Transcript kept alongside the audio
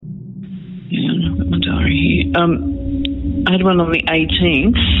I've got my diary here. I had one on the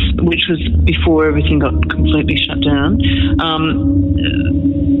 18th, which was before everything got completely shut down.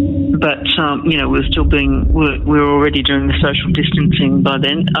 But we were already doing the social distancing by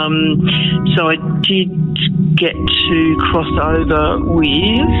then. So I did get to cross over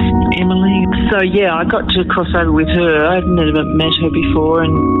with Emily. So yeah, I got to cross over with her. I'd never met her before,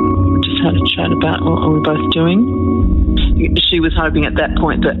 and just had a chat about what we were both doing. She was hoping at that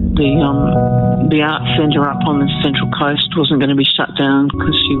point that the art centre up on the Central Coast wasn't going to be shut down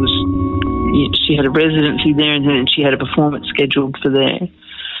because she had a residency there and then she had a performance scheduled for there.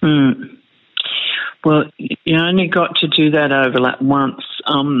 Well, you only got to do that overlap once.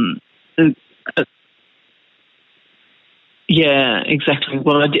 Yeah, exactly.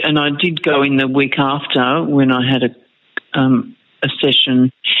 Well, I did go in the week after when I had a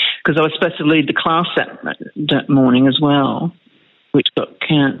session because I was supposed to lead the class that morning as well, which got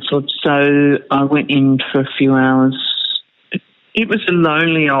cancelled. So I went in for a few hours. It was a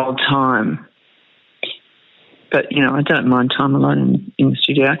lonely old time. But, I don't mind time alone in the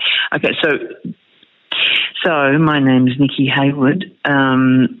studio. Okay, so my name is Nikki Hayward.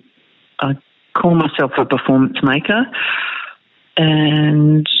 I call myself a performance maker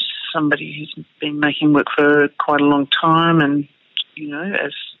and somebody who's been making work for quite a long time. And,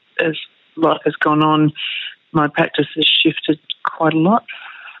 as life has gone on, my practice has shifted quite a lot.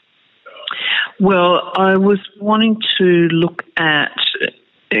 Well, I was wanting to look at...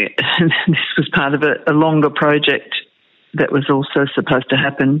 this was part of a longer project that was also supposed to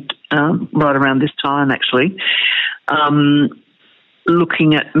happen right around this time, actually,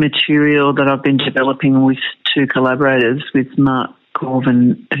 looking at material that I've been developing with two collaborators, with Mark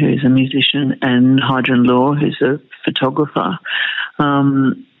Corvin, who's a musician, and Hydron Law, who's a photographer.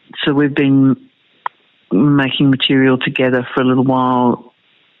 So we've been making material together for a little while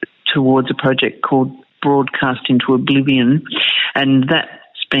towards a project called Broadcast into Oblivion, and that's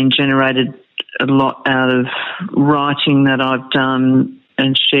been generated a lot out of writing that I've done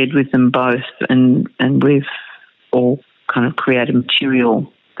and shared with them both, and we've all kind of created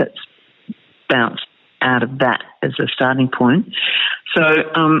material that's bounced out of that as a starting point. So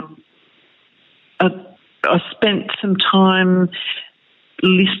I spent some time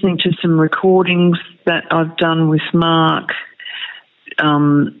listening to some recordings that I've done with Mark,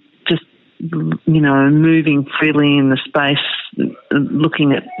 just, moving freely in the space,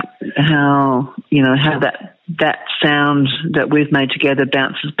 looking at how that sound that we've made together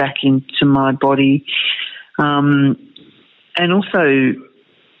bounces back into my body. And also,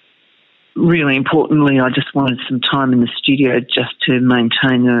 really importantly, I just wanted some time in the studio just to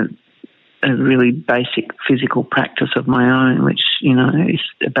maintain a really basic physical practice of my own, which, is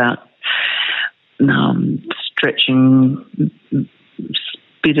about stretching,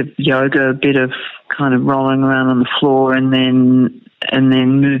 bit of yoga, a bit of kind of rolling around on the floor, and then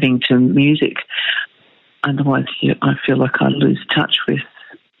moving to music. Otherwise, I feel like I lose touch with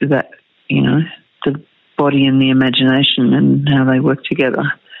that, the body and the imagination and how they work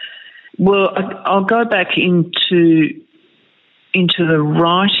together. Well, I'll go back into the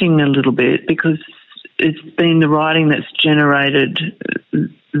writing a little bit, because it's been the writing that's generated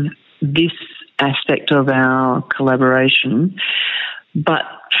this aspect of our collaboration. But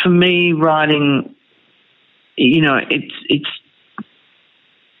for me, writing, it's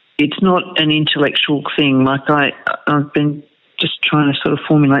not an intellectual thing. Like I've been just trying to sort of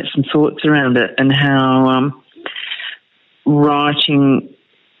formulate some thoughts around it, and how writing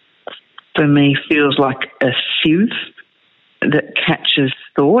for me feels like a sieve that catches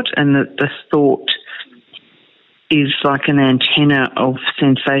thought, and that the thought is like an antenna of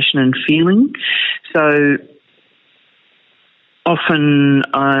sensation and feeling. So often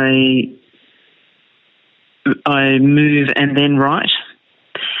I move and then write,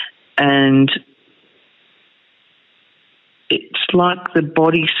 and it's like the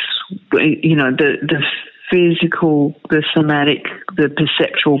body, the physical, the somatic, the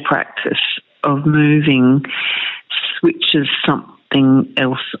perceptual practice of moving switches something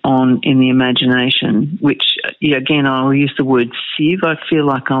else on in the imagination, which, again, I'll use the word sieve. I feel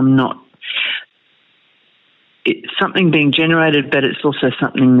like it's something being generated, but it's also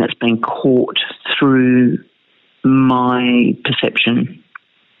something that's been caught through my perception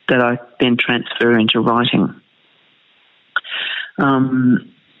that I then transfer into writing.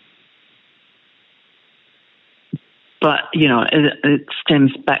 But, it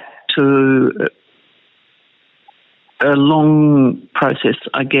stems back to a long process,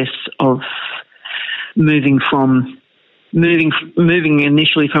 I guess, of moving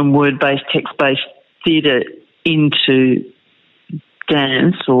initially from word-based, text-based theatre into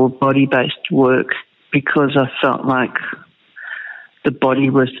dance or body-based work because I felt like the body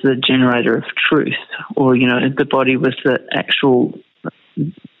was the generator of truth, or, you know, the body was the actual,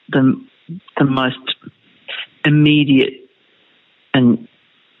 the most immediate and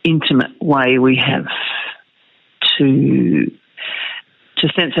intimate way we have to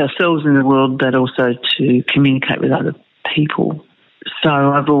sense ourselves in the world, but also to communicate with other people. So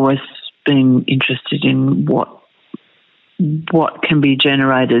I've always been interested in what can be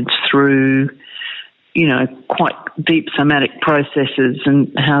generated through, you know, quite deep somatic processes,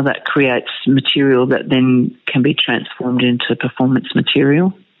 and how that creates material that then can be transformed into performance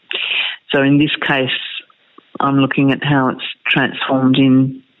material. So in this case, I'm looking at how it's transformed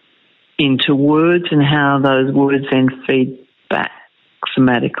into words, and how those words then feed back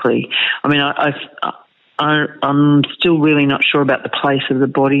somatically. I mean, I'm still really not sure about the place of the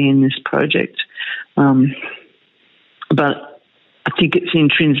body in this project, but I think it's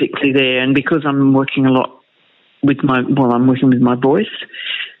intrinsically there. And because I'm working a lot with I'm working with my voice,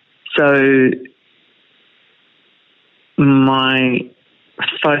 so my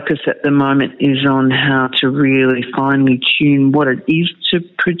focus at the moment is on how to really finely tune what it is to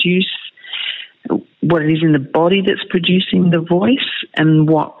produce, what it is in the body that's producing the voice, and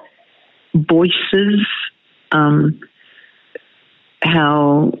what voices,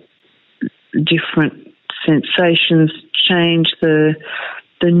 how different sensations change the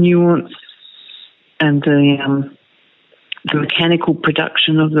nuance and the mechanical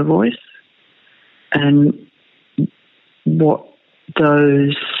production of the voice, and what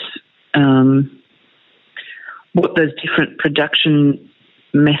those different production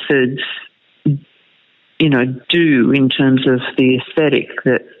methods, you know, do in terms of the aesthetic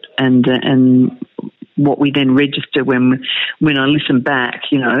and what we then register when I listen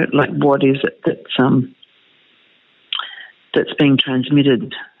back, you know, like what is it that's being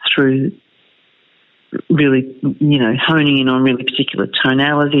transmitted through really, you know, honing in on really particular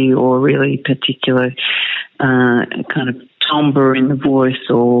tonality or really particular kind of timbre in the voice,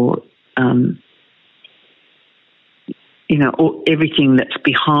 or you know, or everything that's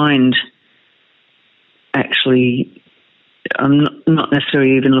behind. Actually, I'm not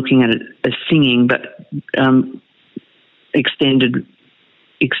necessarily even looking at it as singing, but extended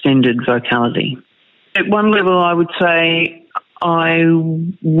vocality. At one level, I would say I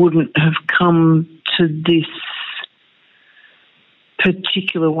wouldn't have come to this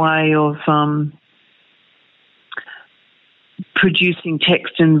particular way of producing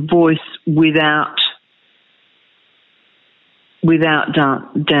text and voice without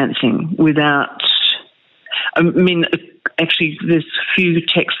dancing, I mean, actually, there's a few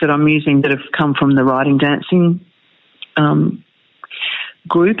texts that I'm using that have come from the writing dancing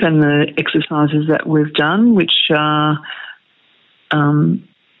group and the exercises that we've done, which are,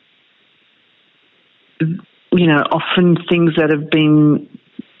 you know, often things that have been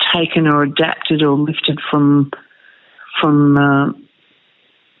taken or adapted or lifted from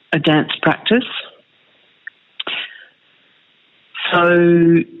a dance practice.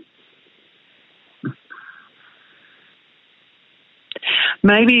 So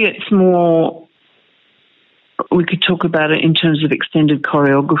maybe it's more, we could talk about it in terms of extended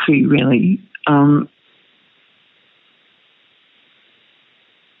choreography, really,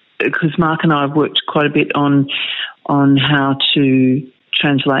 because Mark and I have worked quite a bit on how to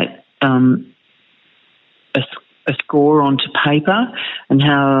translate a score onto paper, and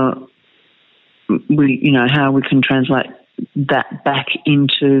how we can translate that back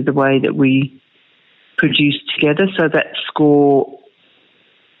into the way that we produce together, so that score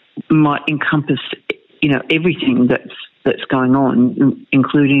might encompass, you know, everything that's going on,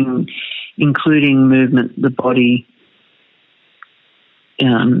 including movement, the body,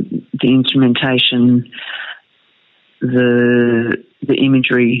 the instrumentation, the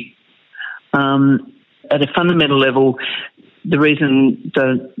imagery. At a fundamental level, the reason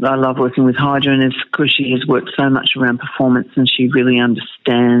that I love working with Heidrun is because she has worked so much around performance, and she really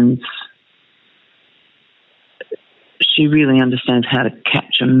understands how to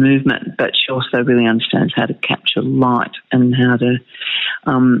capture movement, but she also really understands how to capture light, and how to,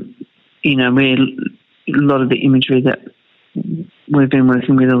 you know, a lot of the imagery that we've been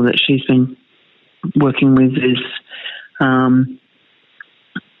working with, or that she's been working with, is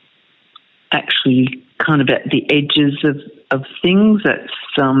actually kind of at the edges of things. That's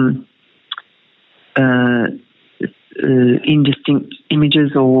indistinct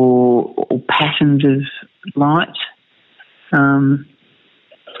images or patterns of light.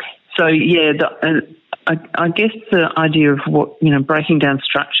 So yeah, I guess the idea of what, you know, breaking down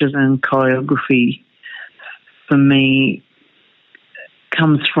structures and choreography for me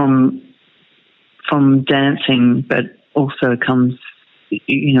comes from dancing, but also comes,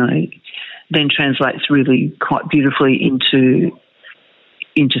 then translates really quite beautifully into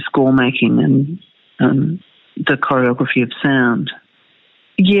score making and the choreography of sound.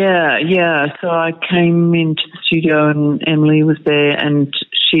 Yeah. So I came into the studio and Emily was there, and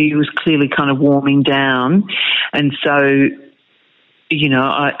she was clearly kind of warming down, and so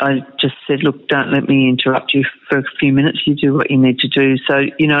I just said, look, don't let me interrupt you for a few minutes. You do what you need to do. So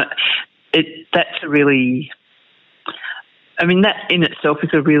that's a really, that in itself is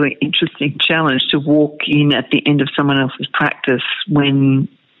a really interesting challenge, to walk in at the end of someone else's practice when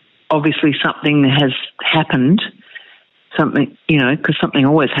obviously something has happened, because something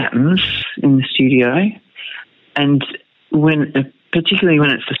always happens in the studio. And particularly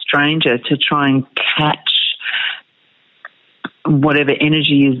when it's a stranger, to try and catch whatever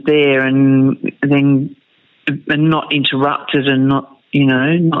energy is there and not interrupt it and not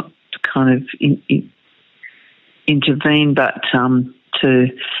kind of intervene, but to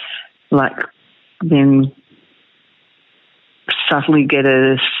then subtly get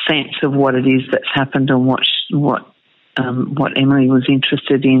a sense of what it is that's happened and what Emily was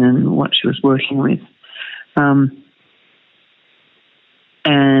interested in and what she was working with.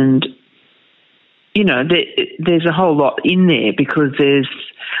 And there's a whole lot in there, because there's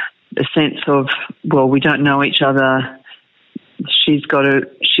a sense of, well, we don't know each other. She's got a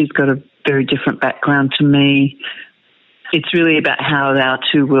very different background to me. It's really about how our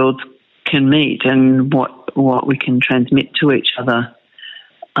two worlds can meet and what we can transmit to each other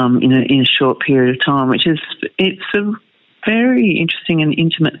in a short period of time, it's a very interesting and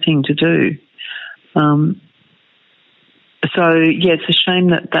intimate thing to do. It's a shame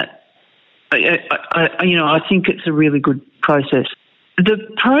that I think it's a really good process. The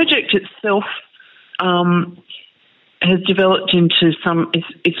project itself has developed into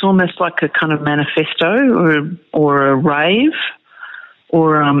it's almost like a kind of manifesto or a rave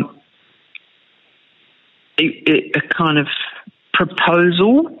or a kind of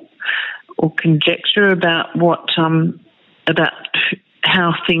proposal or conjecture about about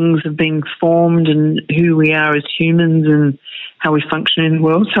how things have been formed and who we are as humans and how we function in the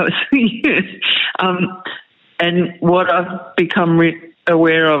world. So it's and what I've become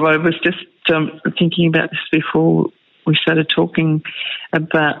aware of, I was just thinking about this before we started talking,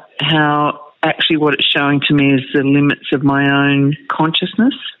 about how actually what it's showing to me is the limits of my own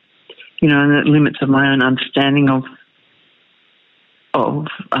consciousness, and the limits of my own understanding of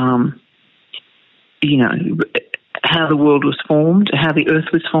how the world was formed, how the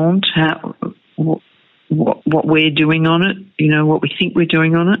earth was formed, what we're doing on it, what we think we're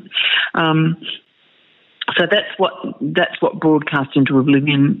doing on it. So that's what Broadcast into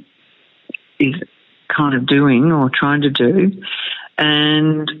Oblivion is kind of doing or trying to do.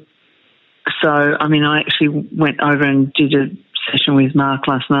 And so, I actually went over and did a session with Mark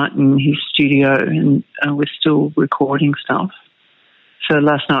last night in his studio, and we're still recording stuff. So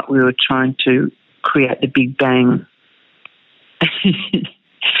last night we were trying to create the Big Bang.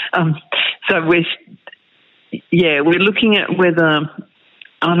 So we're looking at whether,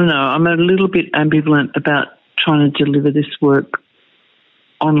 I don't know, I'm a little bit ambivalent about trying to deliver this work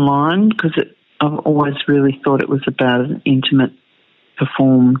online, because I've always really thought it was about an intimate,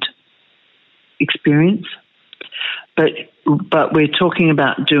 performed experience. But we're talking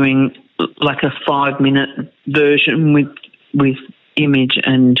about doing like a 5-minute version with image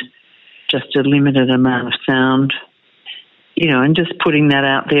and just a limited amount of sound, and just putting that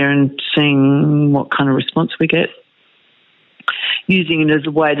out there and seeing what kind of response we get. Using it as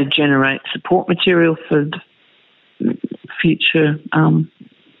a way to generate support material for the future,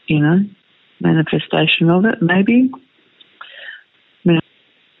 manifestation of it, maybe.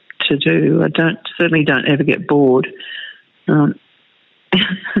 To do. I certainly don't ever get bored. I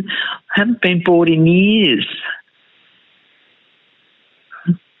haven't been bored in years.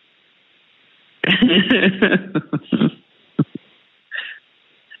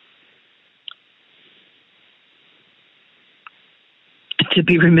 To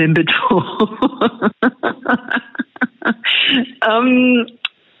be remembered for.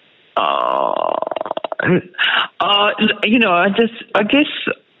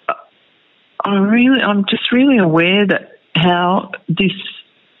 I'm just really aware that how this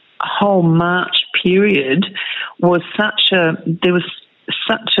whole March period was there was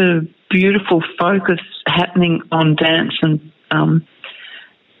such a beautiful focus happening on dance and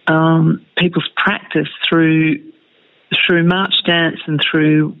people's practice through March Dance and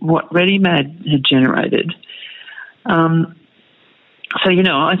through what Ready Made had generated. I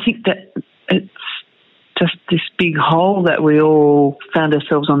think that it's just this big hole that we all found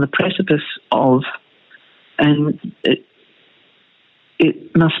ourselves on the precipice of, and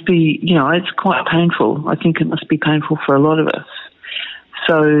it must be, it's quite painful. I think it must be painful for a lot of us.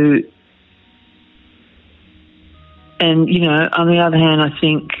 So, and, on the other hand, I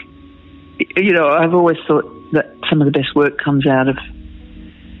think, I've always thought that some of the best work comes out of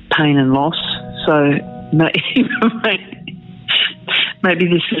pain and loss. So maybe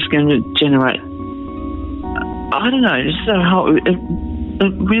this is going to generate, I don't know, just a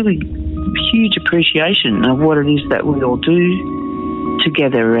really huge appreciation of what it is that we all do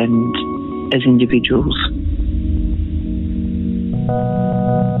together and as individuals,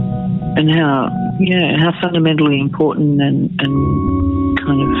 and how fundamentally important and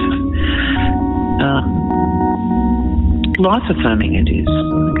kind of life affirming it is,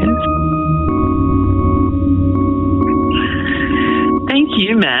 I guess. Thank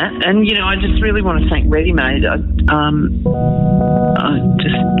you, Matt. And I just really want to thank Ready Made. I just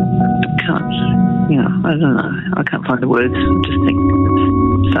can't. I don't know. I can't find the words. I just think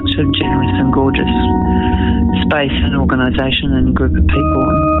it's such a generous and gorgeous space and organisation and group of people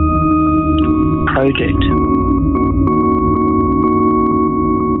and project.